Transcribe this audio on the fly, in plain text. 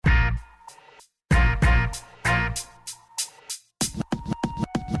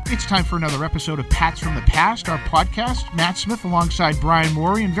It's time for another episode of Pats from the Past, our podcast. Matt Smith alongside Brian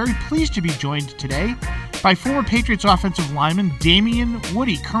Morey, and very pleased to be joined today by former Patriots offensive lineman Damien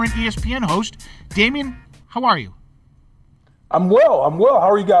Woody, current ESPN host. Damien, how are you? I'm well. How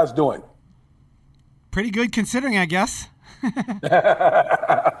are you guys doing? Pretty good considering, I guess.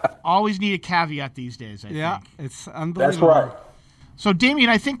 Always need a caveat these days, I think. It's unbelievable. That's right. So, Damien,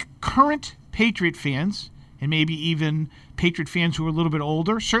 I think current Patriot fans, and maybe even Patriot fans who are a little bit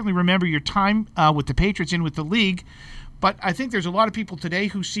older, certainly remember your time with the Patriots and with the league. But I think there's a lot of people today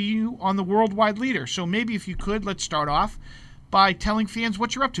who see you on the worldwide leader. So maybe if you could, let's start off by telling fans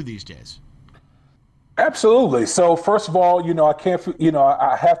what you're up to these days. Absolutely. So first of all,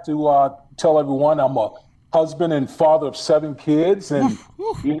 I have to tell everyone I'm a husband and father of 7 kids, and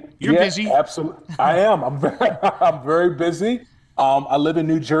you're busy. Absolutely, I am. I'm very busy. I live in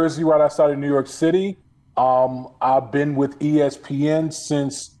New Jersey, right outside of New York City. I've been with ESPN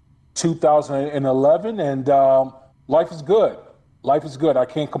since 2011, and life is good. Life is good. I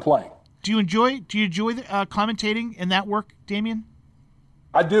can't complain. Do you enjoy commentating in that work, Damien?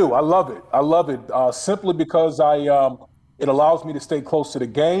 I do. I love it. Simply because it allows me to stay close to the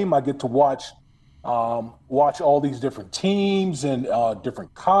game. I get to watch all these different teams and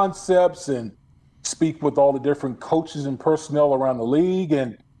different concepts, and speak with all the different coaches and personnel around the league,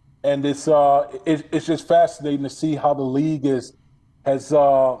 and it's just fascinating to see how the league has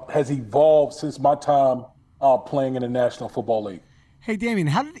evolved since my time playing in the National Football League. Hey, Damien,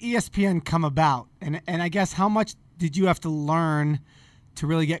 how did ESPN come about? And I guess how much did you have to learn to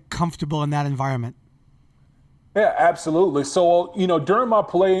really get comfortable in that environment? Yeah, absolutely. So, during my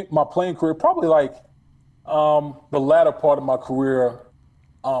playing career, probably like the latter part of my career,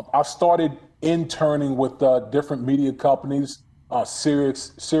 I started interning with different media companies.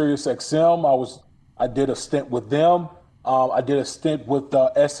 Sirius XM. I did a stint with them. I did a stint with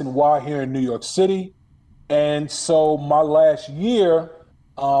SNY here in New York City. And so my last year,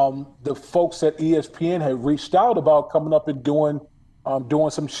 the folks at ESPN had reached out about coming up and doing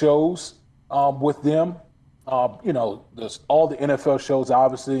some shows with them. There's all the NFL shows,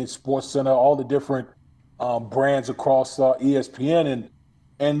 obviously, SportsCenter, all the different brands across ESPN.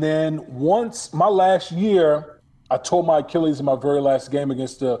 And then once my last year, I tore my Achilles in my very last game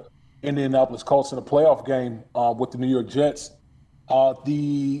against the Indianapolis Colts in a playoff game with the New York Jets.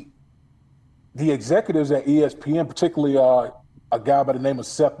 The executives at ESPN, particularly a guy by the name of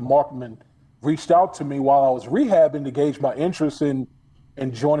Seth Markman, reached out to me while I was rehabbing to gauge my interest in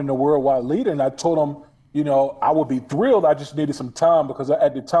joining the worldwide leader. And I told them, I would be thrilled. I just needed some time because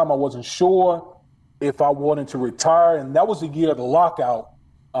at the time I wasn't sure if I wanted to retire. And that was the year of the lockout.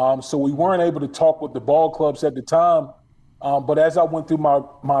 So we weren't able to talk with the ball clubs at the time. But as I went through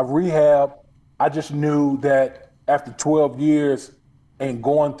my rehab, I just knew that after 12 years and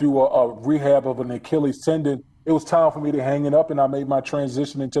going through a rehab of an Achilles tendon, it was time for me to hang it up, and I made my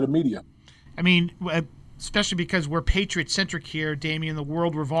transition into the media. I mean, especially because we're Patriot-centric here, Damien, the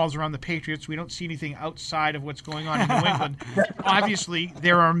world revolves around the Patriots. We don't see anything outside of what's going on in New England. Obviously,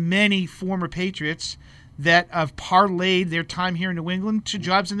 there are many former Patriots that have parlayed their time here in New England to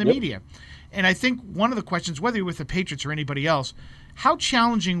jobs in the media. And I think one of the questions, whether you're with the Patriots or anybody else, how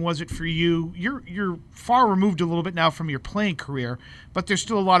challenging was it for you? You're far removed a little bit now from your playing career, but there's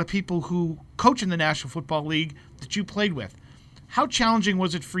still a lot of people who coach in the National Football League that you played with. How challenging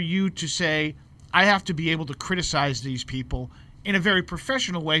was it for you to say, I have to be able to criticize these people in a very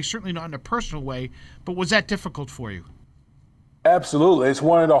professional way, certainly not in a personal way, but was that difficult for you? Absolutely. It's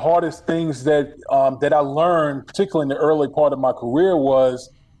one of the hardest things that I learned, particularly in the early part of my career,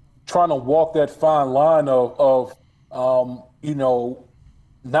 was trying to walk that fine line of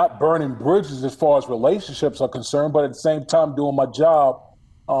not burning bridges as far as relationships are concerned, but at the same time doing my job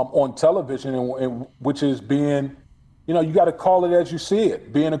on television, and which is being, you got to call it as you see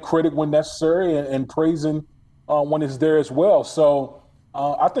it, being a critic when necessary and praising when it's there as well. So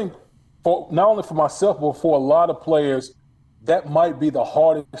I think not only for myself, but for a lot of players, that might be the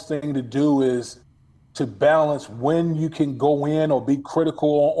hardest thing to do, is to balance when you can go in or be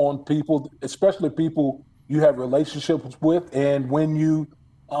critical on people, especially people you have relationships with, and when you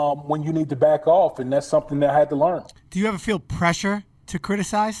need to back off. And that's something that I had to learn. Do you ever feel pressure to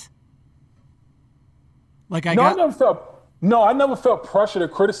criticize? I never felt pressure to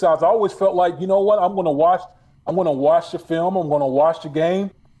criticize. I always felt like, I'm going to watch the film, I'm going to watch the game,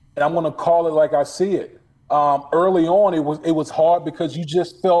 and I'm going to call it like I see it. Early on, it was hard because you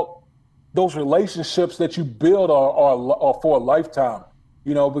just felt those relationships that you build are for a lifetime.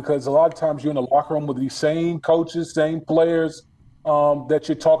 Because a lot of times you're in the locker room with these same coaches, same players that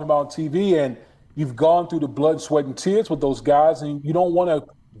you're talking about on TV, and you've gone through the blood, sweat, and tears with those guys, and you don't want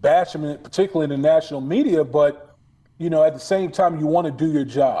to bash them, particularly in the national media, but at the same time, you want to do your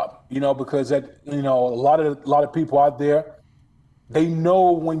job, because a lot of people out there, they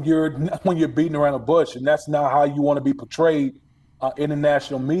know when you're beating around the bush, and that's not how you want to be portrayed in the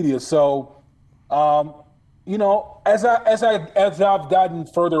national media. So, as I've gotten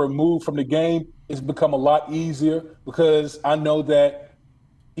further removed from the game, it's become a lot easier because I know that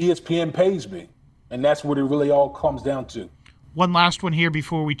ESPN pays me, and that's what it really all comes down to. One last one here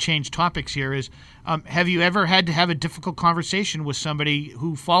before we change topics here is, have you ever had to have a difficult conversation with somebody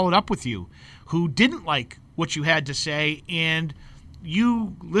who followed up with you, who didn't like what you had to say, and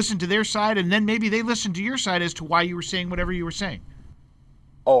you listened to their side, and then maybe they listened to your side as to why you were saying whatever you were saying?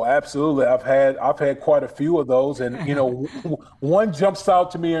 Oh, absolutely. I've had quite a few of those, and one jumps out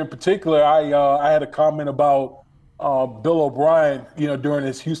to me in particular. I had a comment about Bill O'Brien, during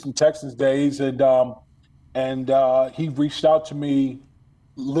his Houston Texans days, and he reached out to me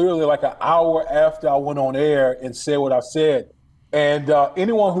literally like an hour after I went on air and said what I said. And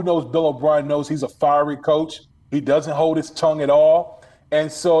anyone who knows Bill O'Brien knows he's a fiery coach. He doesn't hold his tongue at all. And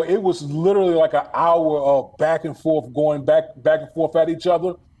so it was literally like an hour of back and forth, going back and forth at each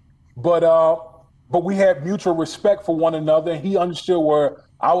other. But we had mutual respect for one another. And he understood where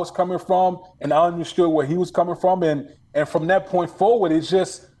I was coming from, and I understood where he was coming from. And from that point forward, it's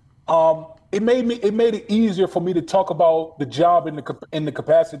just it made it easier for me to talk about the job in the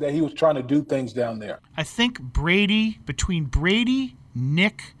capacity that he was trying to do things down there. I think between Brady,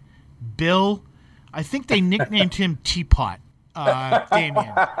 Nick, Bill, I think they nicknamed him Teapot,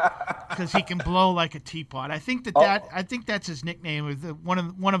 Damien, because he can blow like a teapot. I think that's his nickname.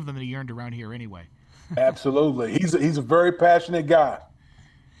 One of them that he earned around here anyway. Absolutely, he's a very passionate guy.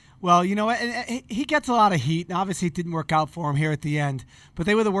 Well, you know what? He gets a lot of heat, and obviously it didn't work out for him here at the end. But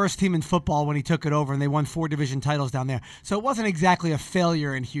they were the worst team in football when he took it over, and they won 4 division titles down there. So it wasn't exactly a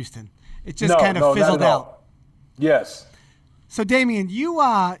failure in Houston. It just kind of fizzled out. Yes. So, Damien, you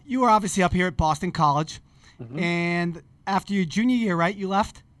were obviously up here at Boston College, and after your junior year, right, you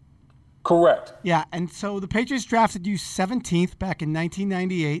left? Correct. Yeah, and so the Patriots drafted you 17th back in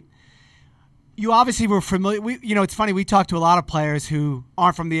 1998. You obviously were familiar. It's funny. We talk to a lot of players who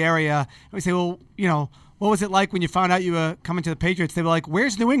aren't from the area. And we say, well, what was it like when you found out you were coming to the Patriots? They were like,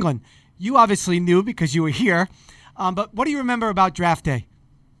 where's New England? You obviously knew because you were here. But what do you remember about draft day?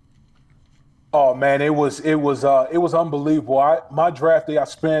 Oh man, it was unbelievable. My draft day I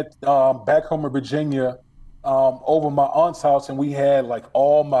spent back home in Virginia, over my aunt's house, and we had like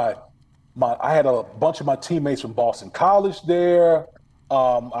I had a bunch of my teammates from Boston College there.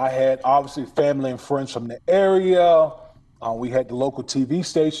 I had obviously family and friends from the area. We had the local TV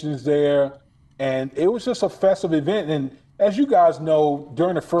stations there, and it was just a festive event. And as you guys know,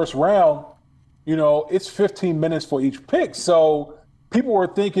 during the first round, it's 15 minutes for each pick. So people were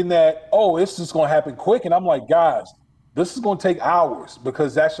thinking that, this is going to happen quick. And I'm like, guys, this is going to take hours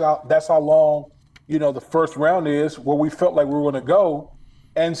because that's how long, the first round is, where we felt like we were going to go.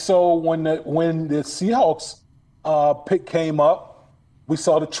 And so when the Seahawks pick came up, we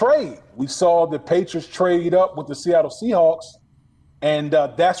saw the trade. We saw the Patriots trade up with the Seattle Seahawks. And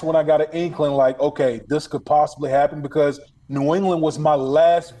that's when I got an inkling like, okay, this could possibly happen because New England was my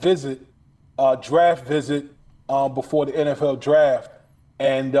last draft visit before the NFL draft.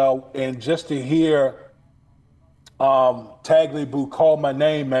 And just to hear Tagliabue call my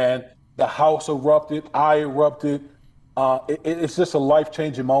name, man, the house erupted, I erupted. It's just a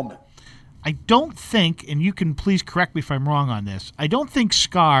life-changing moment. I don't think, and you can please correct me if I'm wrong on this, I don't think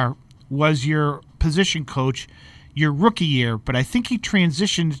Scar was your position coach your rookie year, but I think he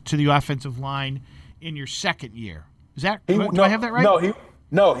transitioned to the offensive line in your second year. Is that do I have that right?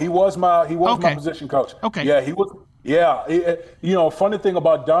 No, he was my position coach. Okay. Yeah, he was. Yeah, funny thing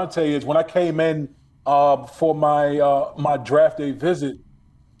about Dante is when I came in for my draft day visit,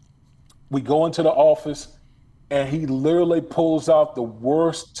 we go into the office. And he literally pulls out the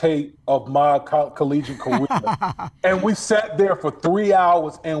worst tape of my collegiate career. And we sat there for 3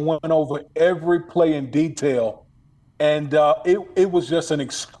 hours and went over every play in detail. And it was just an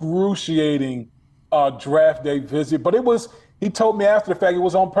excruciating draft day visit. But he told me after the fact it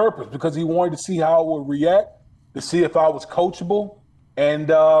was on purpose because he wanted to see how I would react, to see if I was coachable. And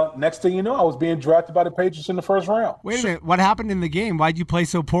next thing you know, I was being drafted by the Patriots in the first round. Wait a minute. What happened in the game? Why'd you play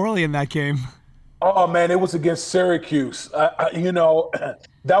so poorly in that game? Oh, man, it was against Syracuse. That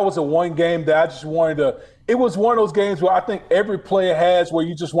was a one game that I just wanted to – it was one of those games where I think every player has where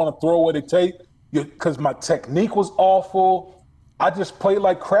you just want to throw what it takes because my technique was awful. I just played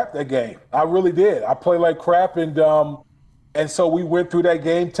like crap that game. I really did. I played like crap, and so we went through that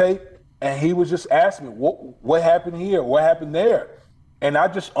game tape, and he was just asking me, what happened here? What happened there? And I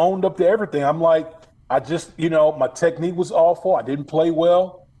just owned up to everything. I'm like, I just, my technique was awful. I didn't play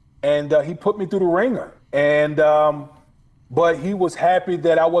well. And he put me through the ringer. And but he was happy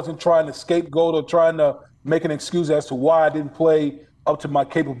that I wasn't trying to scapegoat or trying to make an excuse as to why I didn't play up to my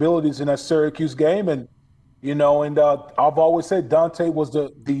capabilities in that Syracuse game. And, I've always said Dante was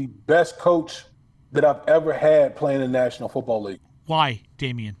the best coach that I've ever had playing in the National Football League. Why,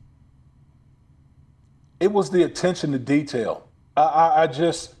 Damian? It was the attention to detail. I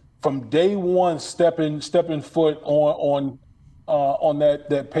just, from day one, stepping foot on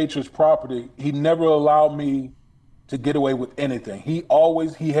that Patriots property, he never allowed me to get away with anything. He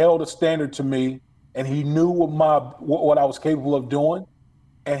held a standard to me, and he knew what I was capable of doing,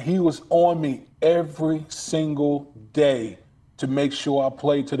 and he was on me every single day to make sure I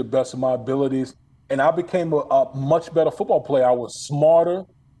played to the best of my abilities. And I became a much better football player. I was smarter,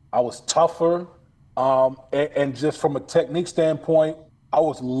 I was tougher, and just from a technique standpoint, I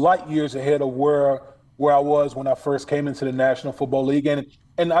was light years ahead of where I was when I first came into the National Football League.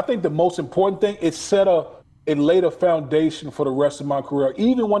 And I think the most important thing, it laid a foundation for the rest of my career.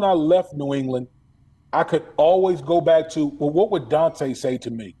 Even when I left New England, I could always go back to, well, what would Dante say to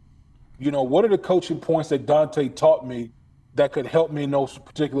me? What are the coaching points that Dante taught me that could help me in those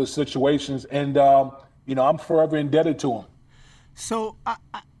particular situations? And, I'm forever indebted to him. So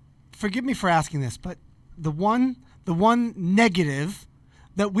forgive me for asking this, but the one negative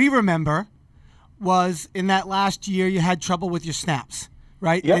that we remember was in that last year you had trouble with your snaps,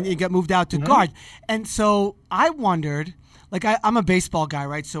 right? Yep. And you got moved out to guard. And so I wondered, like I'm a baseball guy,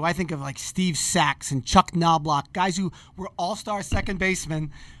 right? So I think of like Steve Sachs and Chuck Knobloch, guys who were all-star second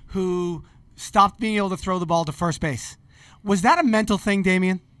basemen who stopped being able to throw the ball to first base. Was that a mental thing,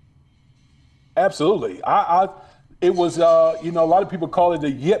 Damian? Absolutely. It was, a lot of people call it the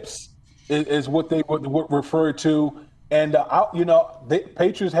yips is what they would refer to. And, the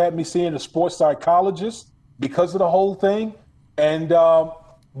Patriots had me seeing a sports psychologist because of the whole thing. And,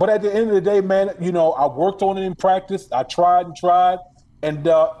 but at the end of the day, man, I worked on it in practice. I tried. And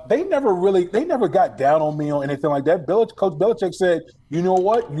they never got down on me or anything like that. Coach Belichick said, you know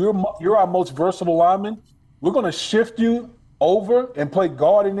what? You're our most versatile lineman. We're going to shift you over and play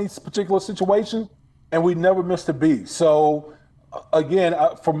guard in these particular situations. And we never missed a beat. So, again,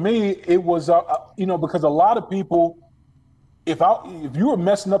 for me, it was, because a lot of people, if you were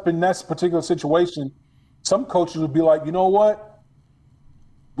messing up in that particular situation, some coaches would be like, you know what?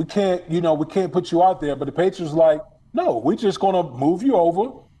 We can't put you out there. But the Patriots like, no, we're just going to move you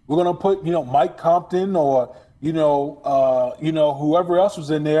over. We're going to put, Mike Compton or, whoever else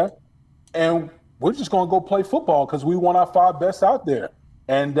was in there. And we're just going to go play football because we want our 5 best out there.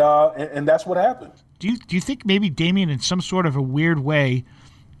 And that's what happened. Do you think maybe, Damian, in some sort of a weird way,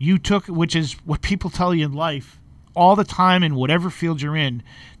 you took, which is what people tell you in life, all the time in whatever field you're in,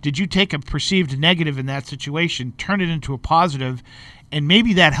 did you take a perceived negative in that situation, turn it into a positive, and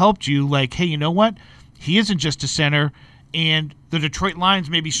maybe that helped you, like, hey, you know what? He isn't just a center, and the Detroit Lions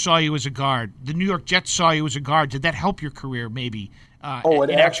maybe saw you as a guard. The New York Jets saw you as a guard. Did that help your career maybe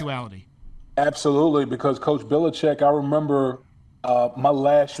in actuality? Absolutely, because Coach Belichick, I remember my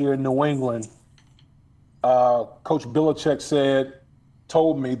last year in New England, Coach Belichick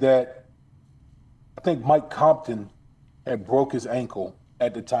told me that I think Mike Compton had broke his ankle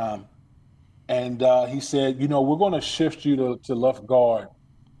at the time. And he said, we're going to shift you to left guard.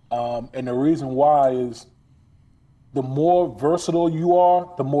 And the reason why is the more versatile you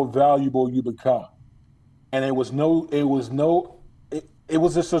are, the more valuable you become. And it was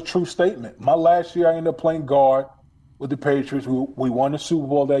just a true statement. My last year, I ended up playing guard with the Patriots. We won the Super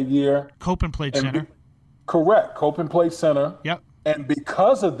Bowl that year. Copen played center. Correct. Copen played center. Yep. And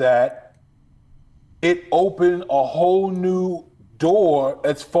because of that, it opened a whole new door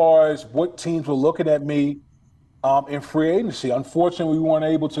as far as what teams were looking at me in free agency. Unfortunately, we weren't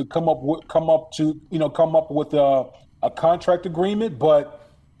able to come up with a contract agreement, but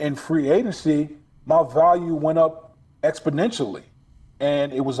in free agency, my value went up exponentially.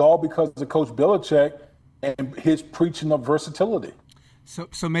 And it was all because of Coach Belichick and his preaching of versatility.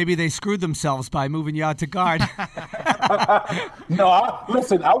 So maybe they screwed themselves by moving you out to guard. No, I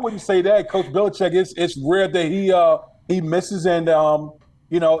wouldn't say that. Coach Belichick, it's rare that he misses, and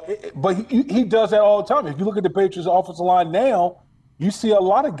but he does that all the time. If you look at the Patriots' offensive line now, you see a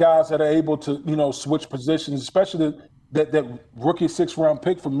lot of guys that are able to switch positions, especially that rookie 6th-round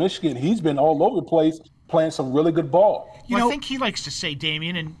pick from Michigan. He's been all over the place playing some really good ball. I think he likes to say,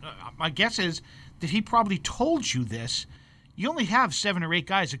 Damian, and my guess is that he probably told you this. You only have 7 or 8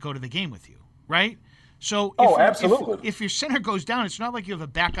 guys that go to the game with you, right? So Oh, absolutely. If your center goes down, it's not like you have a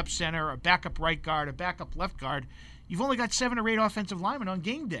backup center, a backup right guard, a backup left guard. You've only got 7 or 8 offensive linemen on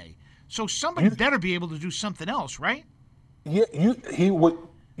game day. So somebody better be able to do something else, right? Yeah, he would.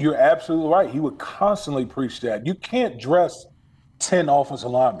 You're absolutely right. He would constantly preach that. You can't dress 10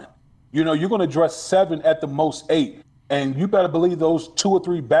 offensive linemen. You know, you're going to dress 7 at the most 8. And you better believe those 2 or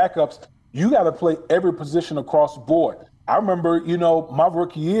 3 backups, you got to play every position across the board. I remember, you know, my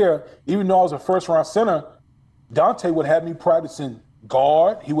rookie year, even though I was a first-round center, Dante would have me practicing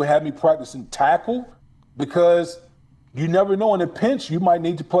guard. He would have me practicing tackle because you never know in a pinch you might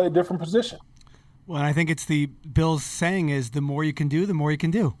need to play a different position. Well, and I think it's the Bill's saying is the more you can do, the more you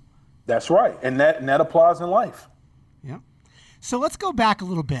can do. That's right, and that applies in life. Yeah. So let's go back a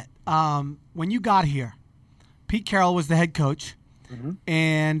little bit. When you got here, Pete Carroll was the head coach,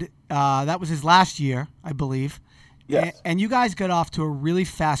 and that was his last year, I believe. Yes. And you guys got off to a really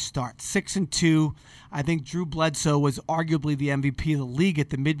fast start, 6-2. I think Drew Bledsoe was arguably the MVP of the league at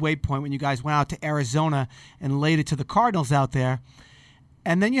the midway point when you guys went out to Arizona and laid it to the Cardinals out there.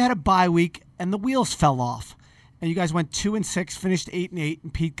 And then you had a bye week, and the wheels fell off. And you guys went 2-6, finished 8-8,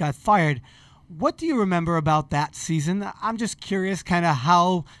 and Pete got fired. What do you remember about that season? I'm just curious kind of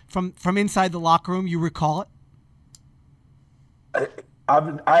how, from inside the locker room, you recall it.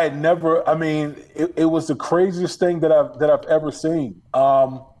 I had never. I mean, it was the craziest thing that I've ever seen.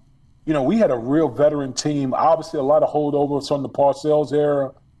 You know, we had a real veteran team. Obviously, a lot of holdovers from the Parcells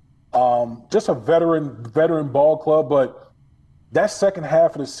era. Just a veteran ball club. But that second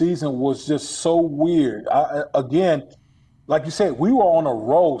half of the season was just so weird. Again, like you said, we were on a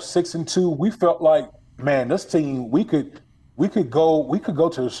roll, 6-2. We felt like, man, this team we could go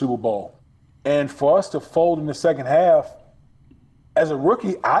to the Super Bowl, and for us to fold in the second half. As a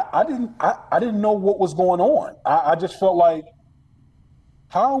rookie, I didn't know what was going on. I just felt like,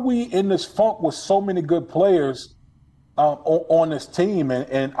 how are we in this funk with so many good players on this team?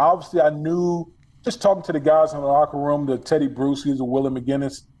 And obviously I knew, just talking to the guys in the locker room, the Teddy Bruschi's, the Willie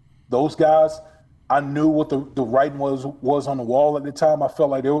McGinnis, those guys, I knew what the writing was on the wall at the time. I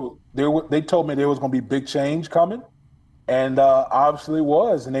felt like they told me there was going to be big change coming, and obviously it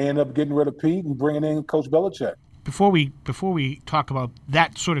was. And they ended up getting rid of Pete and bringing in Coach Belichick. Before we talk about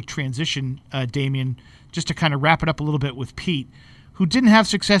that sort of transition, Damian, just to kind of wrap it up a little bit with Pete, who didn't have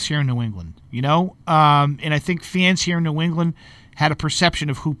success here in New England, you know? And I think fans here in New England had a perception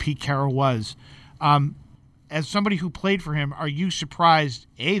of who Pete Carroll was. As somebody who played for him, are you surprised,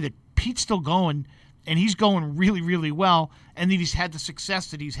 A, that Pete's still going, and he's going really, really well, and that he's had the success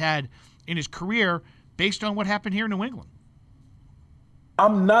that he's had in his career based on what happened here in New England?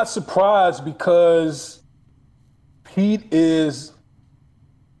 I'm not surprised because Pete he's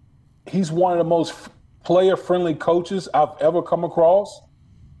one of the most player-friendly coaches I've ever come across.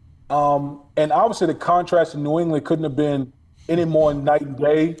 And obviously the contrast in New England couldn't have been any more night and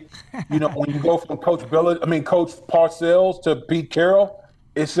day. You know, when you go from Coach Parcells to Pete Carroll,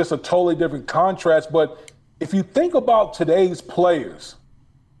 it's just a totally different contrast. But if you think about today's players,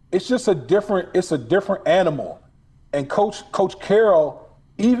 it's just a different animal. And Coach Carroll,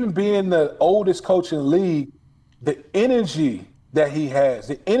 even being the oldest coach in the league, the energy that he has,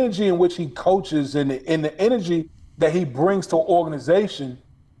 the energy in which he coaches, and the energy that he brings to an organization,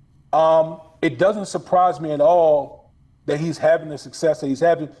 it doesn't surprise me at all that he's having the success that he's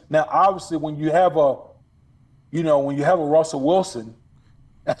having. Now, obviously, when you have a Russell Wilson,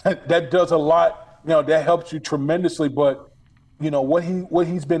 that does a lot. You know, that helps you tremendously. But you know what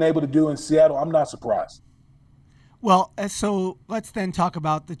he's been able to do in Seattle, I'm not surprised. Well, so let's then talk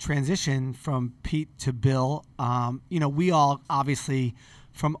about the transition from Pete to Bill. You know, we all obviously,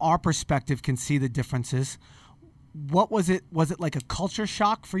 from our perspective, can see the differences. What was it? Was it like a culture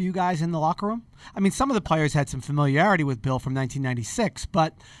shock for you guys in the locker room? I mean, some of the players had some familiarity with Bill from 1996,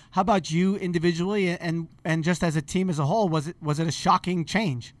 but how about you individually and just as a team as a whole? Was it a shocking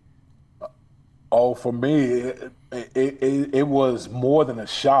change? Oh, for me, it was more than a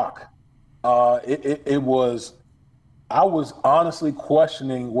shock. It was. I was honestly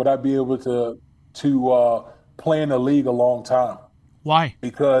questioning would I be able to play in the league a long time. Why?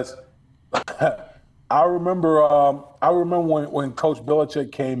 Because I remember when Coach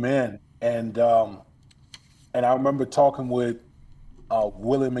Belichick came in, and I remember talking with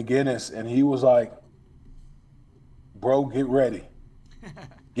Willie McGinnis, and he was like, "Bro, get ready,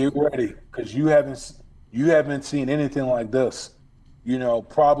 because you haven't seen anything like this, you know,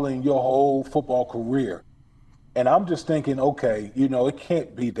 probably in your whole football career." And I'm just thinking, okay, you know, it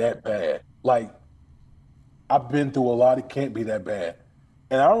can't be that bad. Like, I've been through a lot. It can't be that bad.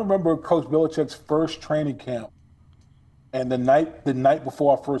 And I remember Coach Belichick's first training camp. And the night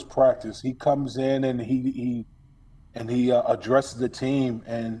before our first practice, he comes in and he addresses the team,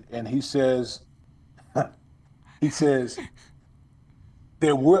 and he says, he says,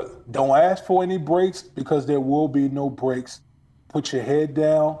 don't ask for any breaks because there will be no breaks. Put your head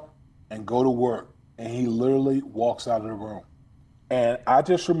down and go to work. And he literally walks out of the room. And I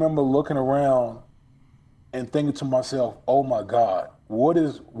just remember looking around and thinking to myself, oh my God, what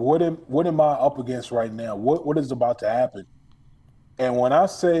am I up against right now? What is about to happen? And when I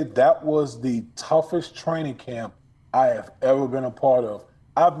say that was the toughest training camp I have ever been a part of,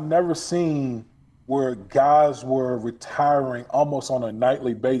 I've never seen where guys were retiring almost on a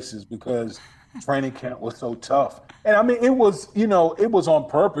nightly basis because training camp was so tough. And I mean, it was on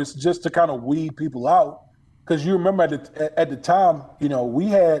purpose just to kind of weed people out. Because you remember at the time,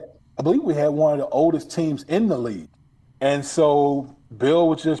 I believe we had one of the oldest teams in the league. And so Bill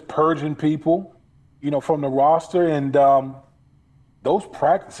was just purging people, from the roster. And those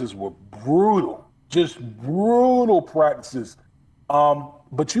practices were brutal, just brutal practices.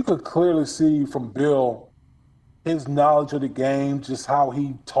 But you could clearly see from Bill his knowledge of the game, just how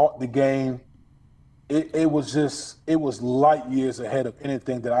he taught the game. It was light years ahead of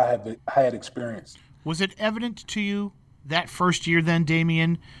anything that I had experienced. Was it evident to you that first year then,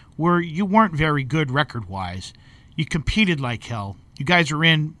 Damian, where you weren't very good record-wise? You competed like hell. You guys were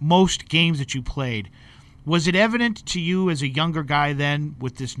in most games that you played. Was it evident to you as a younger guy then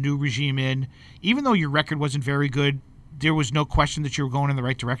with this new regime in, even though your record wasn't very good, there was no question that you were going in the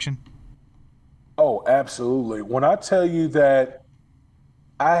right direction? Oh, absolutely. When I tell you that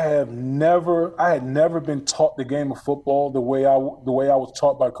I had never been taught the game of football the way I was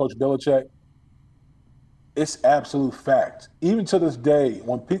taught by Coach Belichick, it's absolute fact. Even to this day,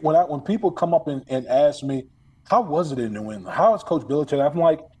 when people come up and ask me, how was it in New England? How is Coach Belichick? I'm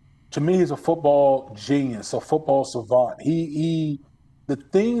like, to me, he's a football genius, a football savant. The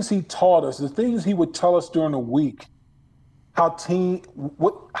things he taught us, the things he would tell us during the week, how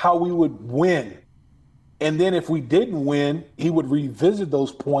we would win. And then if we didn't win, he would revisit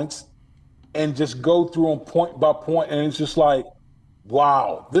those points and just go through them point by point. And it's just like,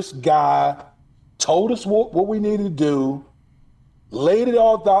 wow, this guy told us what we needed to do, laid it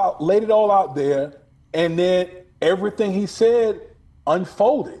all out there, and then everything he said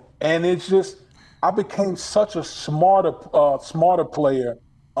unfolded. And it's just, I became such a smarter player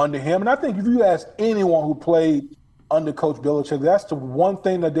under him. And I think if you ask anyone who played under Coach Belichick, that's the one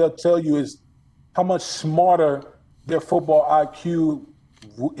thing that they'll tell you is how much smarter their football IQ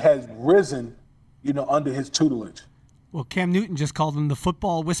has risen, under his tutelage. Well, Cam Newton just called him the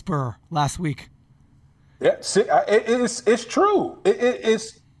football whisperer last week. Yeah, it's true.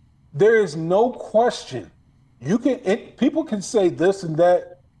 There is no question. People can say this and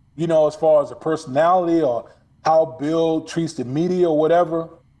that, as far as a personality or how Bill treats the media or whatever.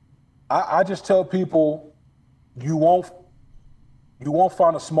 I just tell people, you won't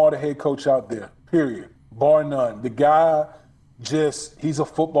find a smarter head coach out there, period, bar none. The guy he's a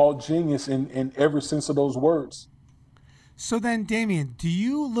football genius in every sense of those words. So then, Damian, do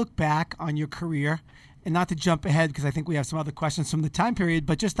you look back on your career, and not to jump ahead because I think we have some other questions from the time period,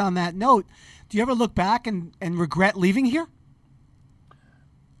 but just on that note, do you ever look back and regret leaving here?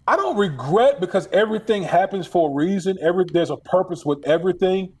 I don't regret because everything happens for a reason. There's a purpose with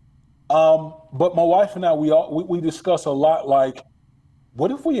everything. But my wife and I, we discuss a lot, like,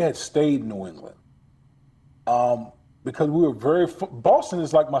 what if we had stayed in New England? Because we were Boston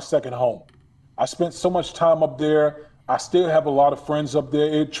is like my second home. I spent so much time up there. I still have a lot of friends up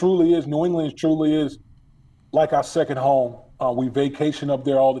there. New England truly is like our second home. We vacation up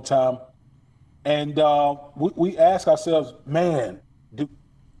there all the time. And we ask ourselves, man,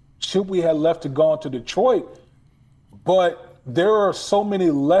 should we have left to gone to Detroit? But there are so many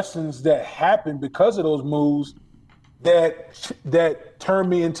lessons that happened because of those moves that turned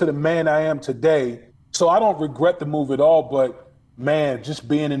me into the man I am today. So I don't regret the move at all, but man, just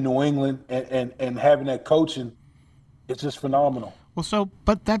being in New England and having that coaching, it's just phenomenal. Well,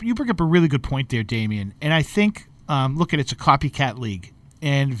 but you bring up a really good point there, Damian. And I think, it's a copycat league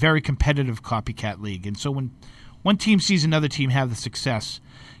and very competitive copycat league. And so when one team sees another team have the success,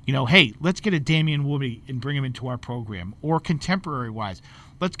 hey, let's get a Damian Woody and bring him into our program. Or contemporary-wise,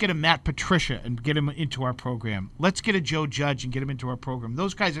 let's get a Matt Patricia and get him into our program. Let's get a Joe Judge and get him into our program.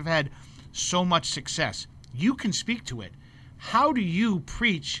 Those guys have had so much success. You can speak to it. How do you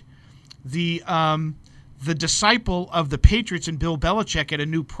preach the disciple of the Patriots and Bill Belichick at a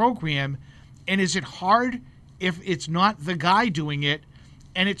new program? And is it hard if it's not the guy doing it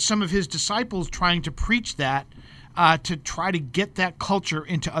and it's some of his disciples trying to preach that to try to get that culture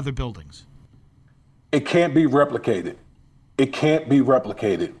into other buildings? It can't be replicated. it can't be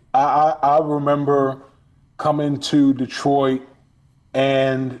replicated. I remember coming to Detroit,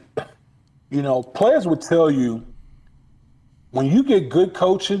 and players would tell you when you get good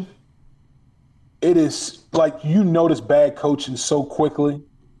coaching, it is like you notice bad coaching so quickly.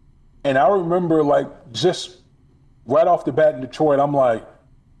 And I remember just right off the bat in Detroit, I'm like,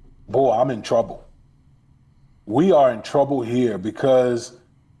 boy, I'm in trouble. We are in trouble here because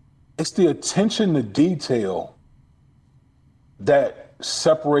it's the attention to detail that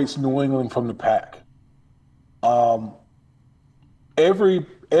separates New England from the pack. Every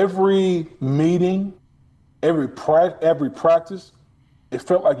meeting, every practice, it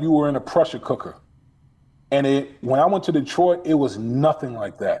felt like you were in a pressure cooker. And when I went to Detroit, it was nothing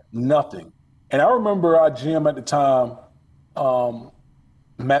like that, nothing. And I remember our GM at the time,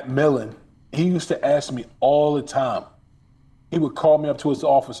 Matt Millen, he used to ask me all the time. He would call me up to his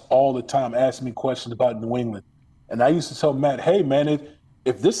office all the time, ask me questions about New England. And I used to tell Matt, hey, man,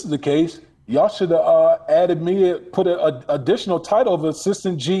 if this is the case, y'all should have added me, put an additional title of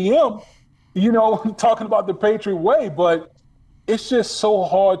assistant GM, talking about the Patriot way. But it's just so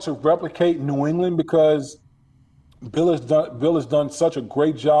hard to replicate New England because Bill has done such a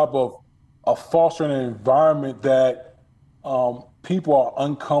great job of fostering an environment that people are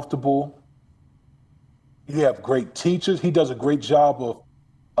uncomfortable. You have great teachers. He does a great job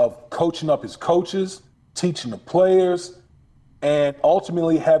of coaching up his coaches, teaching the players, and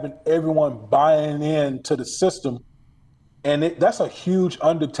ultimately having everyone buying into the system. And that's a huge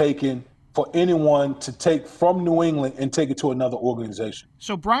undertaking for anyone to take from New England and take it to another organization.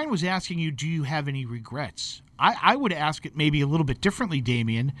 So Brian was asking you, do you have any regrets? I would ask it maybe a little bit differently,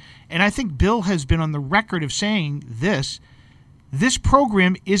 Damian. And I think Bill has been on the record of saying this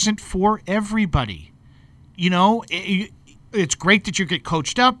program isn't for everybody. It's great that you get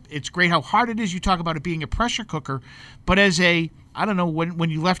coached up. It's great how hard it is. You talk about it being a pressure cooker. But as when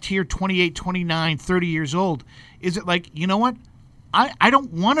you left here 28, 29, 30 years old, is it like, you know what? I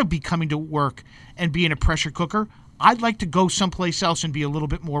don't want to be coming to work and be in a pressure cooker. I'd like to go someplace else and be a little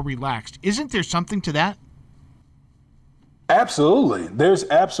bit more relaxed. Isn't there something to that? Absolutely. There's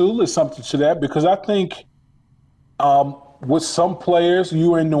absolutely something to that because I think with some players,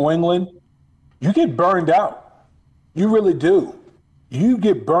 you in New England, you get burned out. You really do. You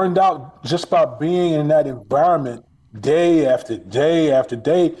get burned out just by being in that environment day after day after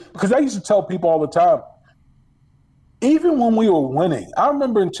day. Because I used to tell people all the time, even when we were winning, I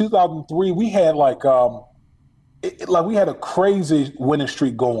remember in 2003, we had we had a crazy winning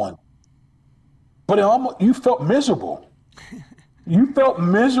streak going. But you felt miserable. You felt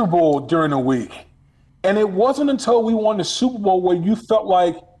miserable during the week. And it wasn't until we won the Super Bowl where you felt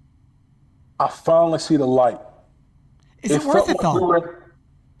like, I finally see the light. Is it worth it, though?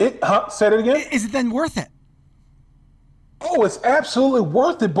 Say that again? Is it then worth it? Oh, it's absolutely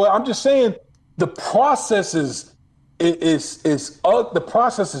worth it. But I'm just saying the process is the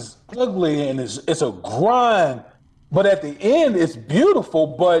process is ugly and it's a grind. But at the end, it's beautiful.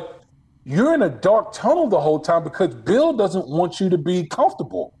 But you're in a dark tunnel the whole time because Bill doesn't want you to be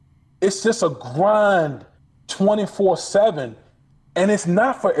comfortable. It's just a grind 24/7. And it's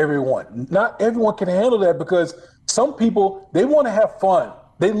not for everyone. Not everyone can handle that because some people, they want to have fun.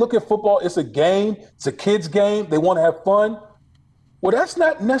 They look at football, it's a game, it's a kid's game, they want to have fun. Well, that's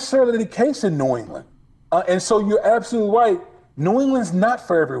not necessarily the case in New England. And so you're absolutely right. New England's not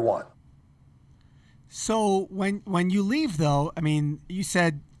for everyone. So when you leave, though, I mean, you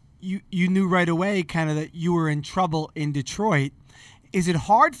said you knew right away kind of that you were in trouble in Detroit. Is it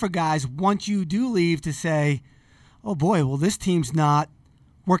hard for guys once you do leave to say, oh boy, well, this team's not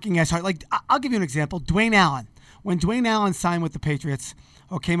working as hard? Like, I'll give you an example. Dwayne Allen. When Dwayne Allen signed with the Patriots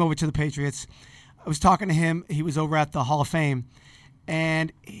or came over to the Patriots, I was talking to him. He was over at the Hall of Fame,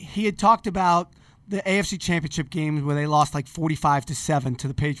 and he had talked about the AFC Championship game where they lost like 45-7 to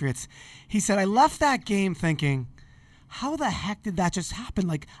the Patriots. He said, I left that game thinking, how the heck did that just happen?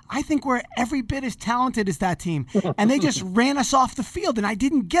 Like, I think we're every bit as talented as that team, and they just ran us off the field, and I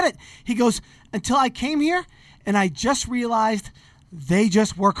didn't get it. He goes, until I came here, and I just realized they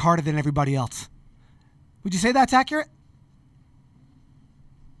just work harder than everybody else. Would you say that's accurate?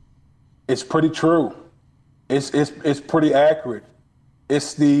 It's pretty true. It's pretty accurate.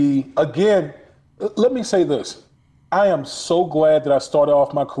 Again, let me say this. I am so glad that I started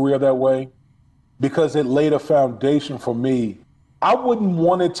off my career that way because it laid a foundation for me. I wouldn't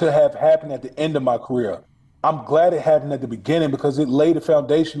want it to have happened at the end of my career. I'm glad it happened at the beginning because it laid a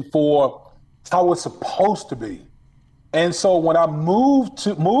foundation for how it's supposed to be. And so when I moved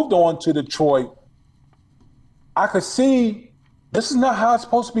on to Detroit, I could see this is not how it's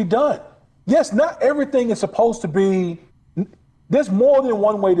supposed to be done. Yes, not everything is supposed to be there's more than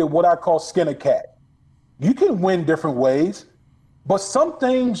one way to what I call skin a cat. You can win different ways, but some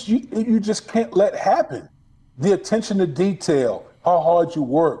things you just can't let happen. The attention to detail, how hard you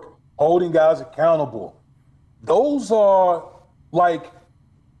work, holding guys accountable. Those are like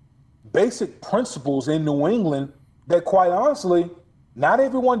basic principles in New England that, quite honestly, not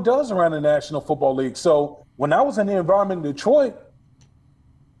everyone does around the National Football League. So when I was in the environment in Detroit,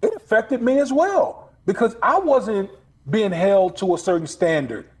 it affected me as well because I wasn't being held to a certain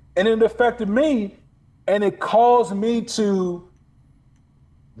standard. And it affected me, and it caused me to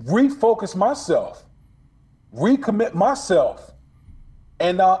refocus myself, recommit myself.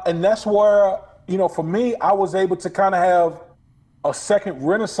 And that's where, for me, I was able to kind of have a second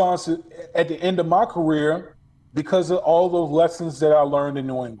renaissance at the end of my career because of all those lessons that I learned in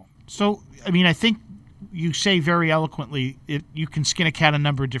New England. So, I think you say very eloquently, you can skin a cat a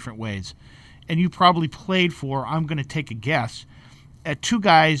number of different ways. And you probably played for, I'm going to take a guess, at two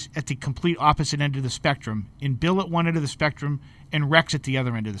guys at the complete opposite end of the spectrum, in Bill at one end of the spectrum and Rex at the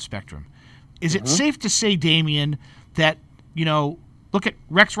other end of the spectrum. Is it safe to say, Damien, that, look at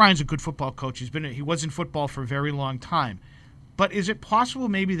Rex Ryan's a good football coach. He was in football for a very long time. But is it possible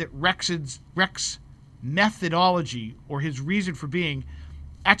maybe that Rex methodology or his reason for being,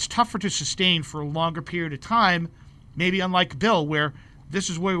 that's tougher to sustain for a longer period of time, maybe unlike Bill, where this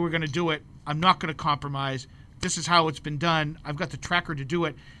is where we're going to do it. I'm not going to compromise. This is how it's been done. I've got the tracker to do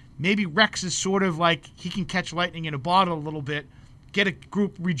it. Maybe Rex is sort of like he can catch lightning in a bottle a little bit, get a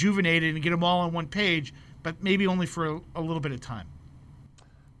group rejuvenated and get them all on one page, but maybe only for a little bit of time.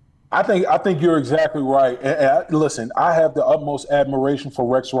 I think you're exactly right. And listen, I have the utmost admiration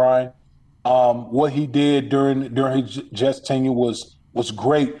for Rex Ryan. What he did during his Jets tenure was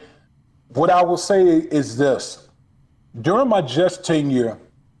great. What I will say is this: during my Jets tenure,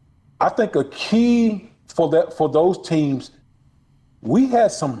 I think a key for those teams, we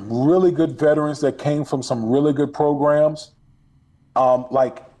had some really good veterans that came from some really good programs,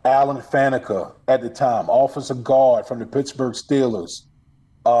 like Alan Faneca at the time, offensive guard from the Pittsburgh Steelers.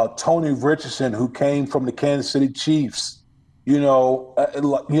 Tony Richardson, who came from the Kansas City Chiefs,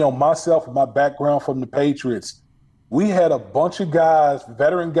 myself, my background from the Patriots. We had a bunch of guys,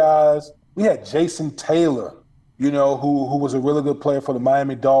 veteran guys. We had Jason Taylor, who was a really good player for the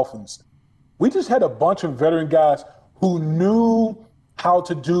Miami Dolphins. We just had a bunch of veteran guys who knew how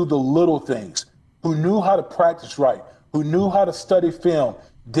to do the little things, who knew how to practice right, who knew how to study film,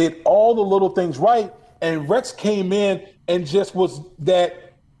 did all the little things right. And Rex came in and just was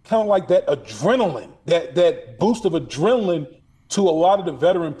that kind of like that adrenaline, that boost of adrenaline to a lot of the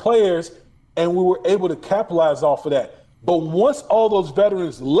veteran players, and we were able to capitalize off of that. But once all those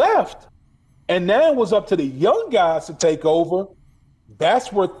veterans left, and now it was up to the young guys to take over,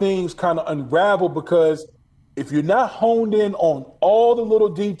 that's where things kind of unravel, because if you're not honed in on all the little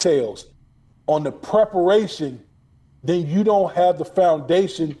details, on the preparation, then you don't have the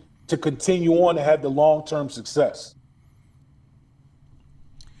foundation to continue on and have the long-term success.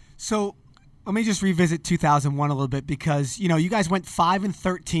 So let me just revisit 2001 a little bit, because, you guys went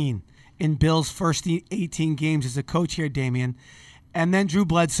 5-13 in Bill's first 18 games as a coach here, Damien. And then Drew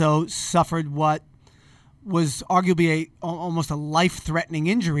Bledsoe suffered what was arguably almost a life-threatening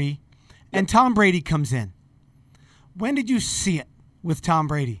injury, and Tom Brady comes in. When did you see it with Tom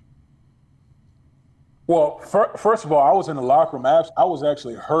Brady? Well, first of all, I was in the locker room. I was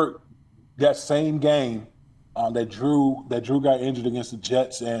actually hurt that same game that Drew got injured against the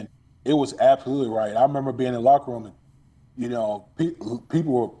Jets, and it was absolutely right. I remember being in the locker room, and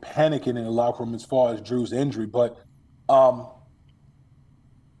people were panicking in the locker room as far as Drew's injury, but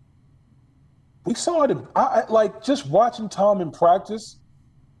we saw it. Like just watching Tom in practice.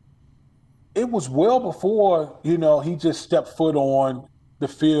 It was well before he just stepped foot on the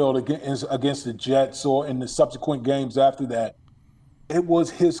field against the Jets or in the subsequent games after that. It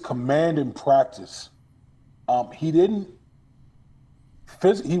was his command in practice. He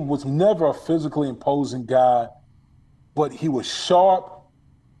was never a physically imposing guy, but he was sharp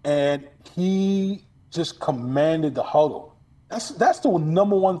and he just commanded the huddle. That's the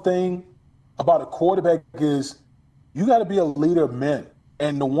number one thing about a quarterback is you got to be a leader of men.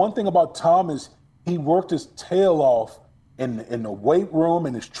 And the one thing about Tom is he worked his tail off in the weight room,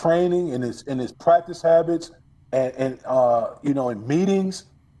 in his training, in his practice habits, and in meetings.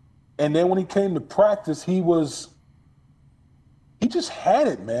 And then when he came to practice, he just had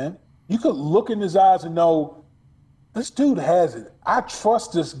it, man. You could look in his eyes and know this dude has it. I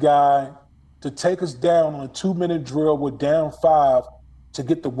trust this guy to take us down on a 2-minute drill. We're down 5 to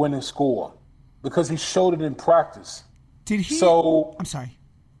get the winning score because he showed it in practice. Did he? So I'm sorry.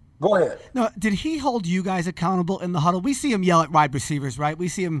 Go ahead. No, did he hold you guys accountable in the huddle? We see him yell at wide receivers, right? We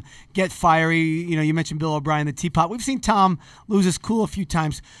see him get fiery. You know, you mentioned Bill O'Brien, the teapot. We've seen Tom lose his cool a few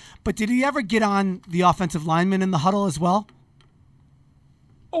times. But did he ever get on the offensive lineman in the huddle as well?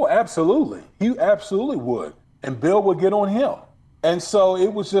 Oh, absolutely. He absolutely would. And Bill would get on him. And so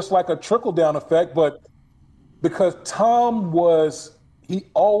it was just like a trickle-down effect. But because Tom he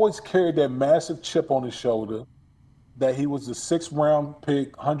always carried that massive chip on his shoulder, that he was the 6th round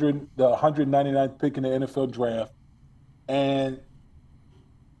pick, the 199th pick in the NFL draft. And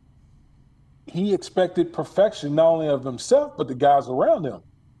he expected perfection not only of himself, but the guys around him.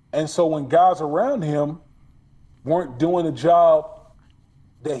 And so when guys around him weren't doing the job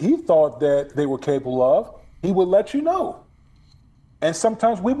that he thought that they were capable of, he would let you know. And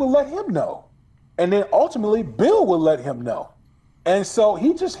sometimes we would let him know. And then ultimately, Bill would let him know. And so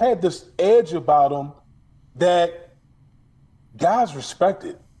he just had this edge about him that guys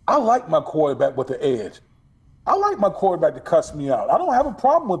respected. I like my quarterback with the edge. I like my quarterback to cuss me out. I don't have a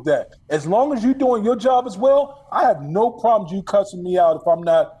problem with that. As long as you're doing your job as well, I have no problem with you cussing me out if I'm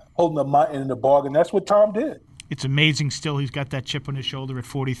not holding up my end of the bargain. That's what Tom did. It's amazing still he's got that chip on his shoulder at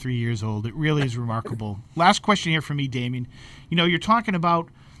 43 years old. It really is remarkable. Last question here for me, Damien. You know, you're talking about,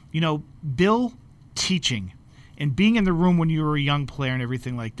 Bill teaching and being in the room when you were a young player and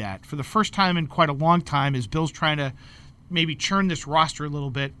everything like that. For the first time in quite a long time, as Bill's trying to maybe churn this roster a little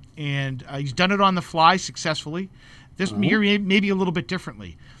bit, and he's done it on the fly successfully. This year, maybe a little bit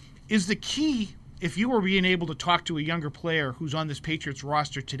differently. Is the key, if you were being able to talk to a younger player who's on this Patriots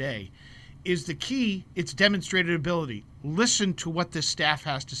roster today, is the key its demonstrated ability? Listen to what this staff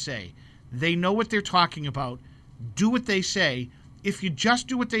has to say. They know what they're talking about. Do what they say. If you just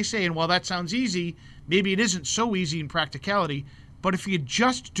do what they say, and while that sounds easy, maybe it isn't so easy in practicality, but if you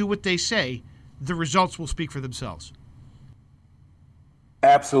just do what they say, the results will speak for themselves.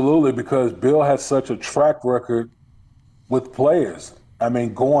 Absolutely, because Bill has such a track record with players. I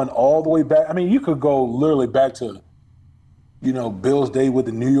mean, going all the way back. I mean, you could go literally back to, Bill's day with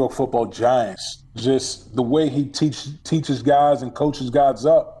the New York Football Giants. Just the way he teaches guys and coaches guys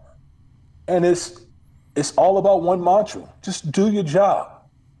up. And it's all about one mantra. Just do your job.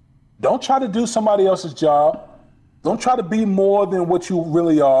 Don't try to do somebody else's job. Don't try to be more than what you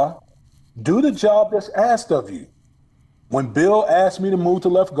really are. Do the job that's asked of you. When Bill asked me to move to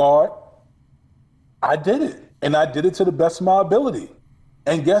left guard, I did it. And I did it to the best of my ability.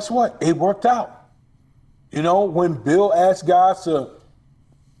 And guess what? It worked out. When Bill asked guys to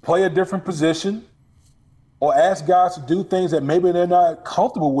play a different position or ask guys to do things that maybe they're not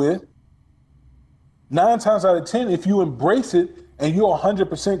comfortable with, 9 times out of 10, if you embrace it and you're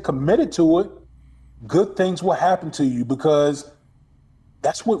 100% committed to it, good things will happen to you, because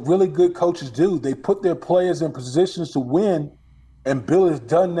that's what really good coaches do. They put their players in positions to win, and Bill has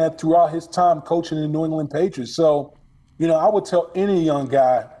done that throughout his time coaching the New England Patriots. So, I would tell any young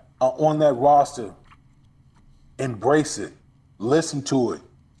guy on that roster, embrace it, listen to it,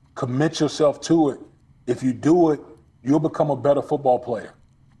 commit yourself to it. If you do it, you'll become a better football player.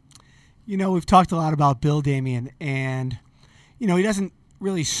 We've talked a lot about Bill, Damien, and, he doesn't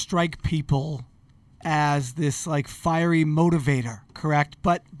really strike people as this fiery motivator, correct?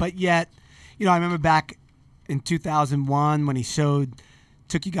 But yet, I remember back in 2001 when he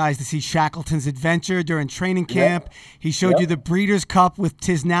took you guys to see Shackleton's Adventure during training camp. Yep. He showed you the Breeders' Cup with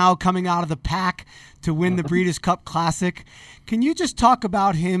Tisnow coming out of the pack to win the Breeders' Cup Classic. Can you just talk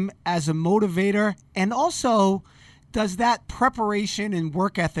about him as a motivator? And also, does that preparation and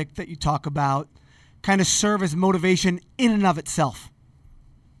work ethic that you talk about kind of serve as motivation in and of itself?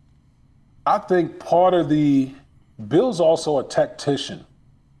 I think Bill's also a tactician.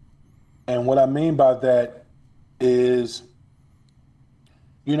 And what I mean by that is,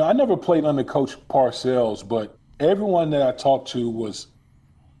 I never played under Coach Parcells, but everyone that I talked to was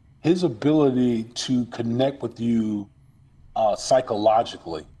his ability to connect with you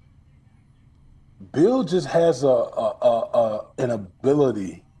psychologically. Bill just has an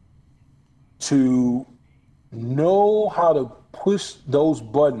ability to know how to push those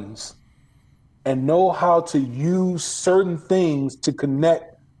buttons and know how to use certain things to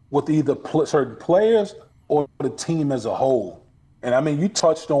connect with either certain players or the team as a whole. And I mean, you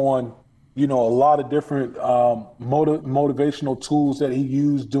touched on, a lot of different motivational tools that he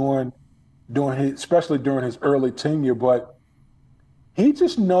used during especially during his early tenure, but he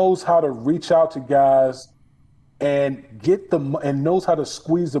just knows how to reach out to guys and and knows how to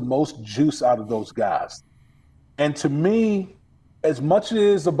squeeze the most juice out of those guys. And to me, as much as it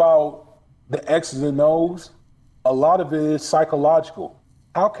is about the X's and O's, a lot of it is psychological.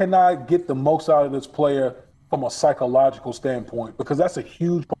 How can I get the most out of this player from a psychological standpoint? Because that's a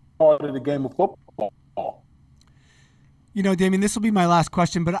huge part of the game of football. You know, Damien, this will be my last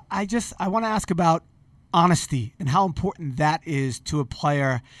question, but I want to ask about honesty and how important that is to a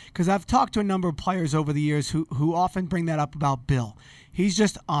player, because I've talked to a number of players over the years who often bring that up about Bill. He's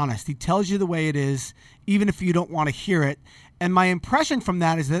just honest. He tells you the way it is, even if you don't want to hear it. And my impression from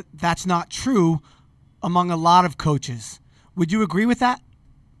that is that that's not true among a lot of coaches. Would you agree with that?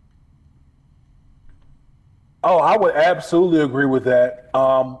 Oh, I would absolutely agree with that.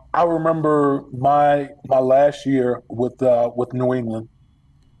 I remember my last year with New England,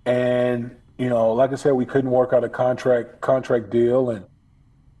 and you know, like I said, we couldn't work out a contract deal,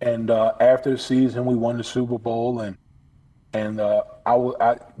 and after the season, we won the Super Bowl, and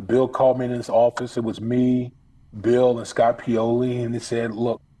Bill called me in his office. It was me, Bill, and Scott Pioli, and he said,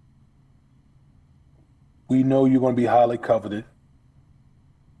 "Look, we know you're going to be highly coveted,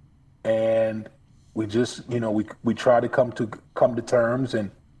 and we just, you know, we try to come to terms,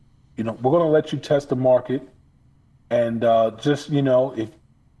 and you know, we're going to let you test the market, and just, you know, if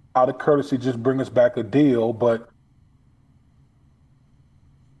out of courtesy, just bring us back a deal, but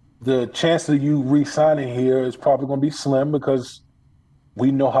the chance of you re-signing here is probably going to be slim because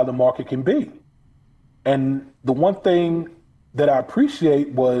we know how the market can be." And the one thing that I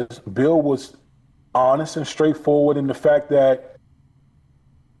appreciate was Bill was honest and straightforward in the fact that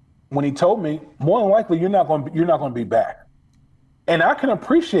when he told me, more than likely you're not going to be back. And I can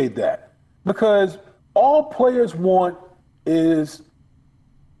appreciate that because all players want is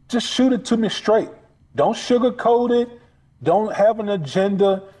just shoot it to me straight. Don't sugarcoat it. Don't have an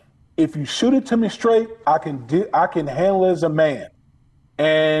agenda. If you shoot it to me straight, I can handle it as a man.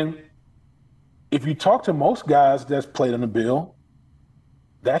 And if you talk to most guys that's played on the Bill,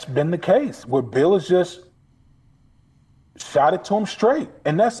 that's been the case, where Bill is just shot it to him straight.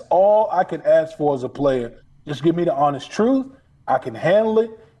 And that's all I can ask for as a player. Just give me the honest truth. I can handle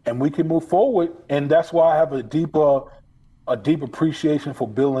it, and we can move forward. And that's why I have a deep appreciation for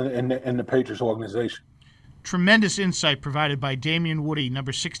Bill and the Patriots organization. Tremendous insight provided by Damien Woody,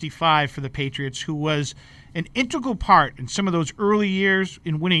 number 65 for the Patriots, who was an integral part in some of those early years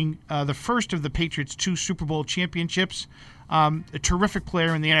in winning the first of the Patriots' 2 Super Bowl championships. A terrific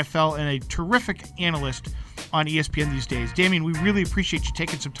player in the NFL and a terrific analyst on ESPN these days. Damien, we really appreciate you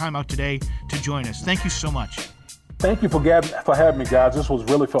taking some time out today to join us. Thank you so much. Thank you for having me, guys. This was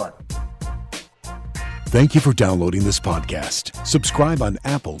really fun. Thank you for downloading this podcast. Subscribe on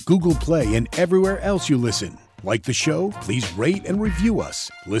Apple, Google Play, and everywhere else you listen. Like the show? Please rate and review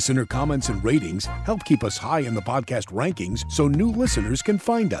us. Listener comments and ratings help keep us high in the podcast rankings so new listeners can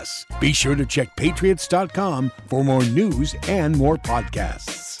find us. Be sure to check Patriots.com for more news and more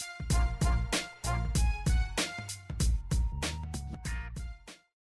podcasts.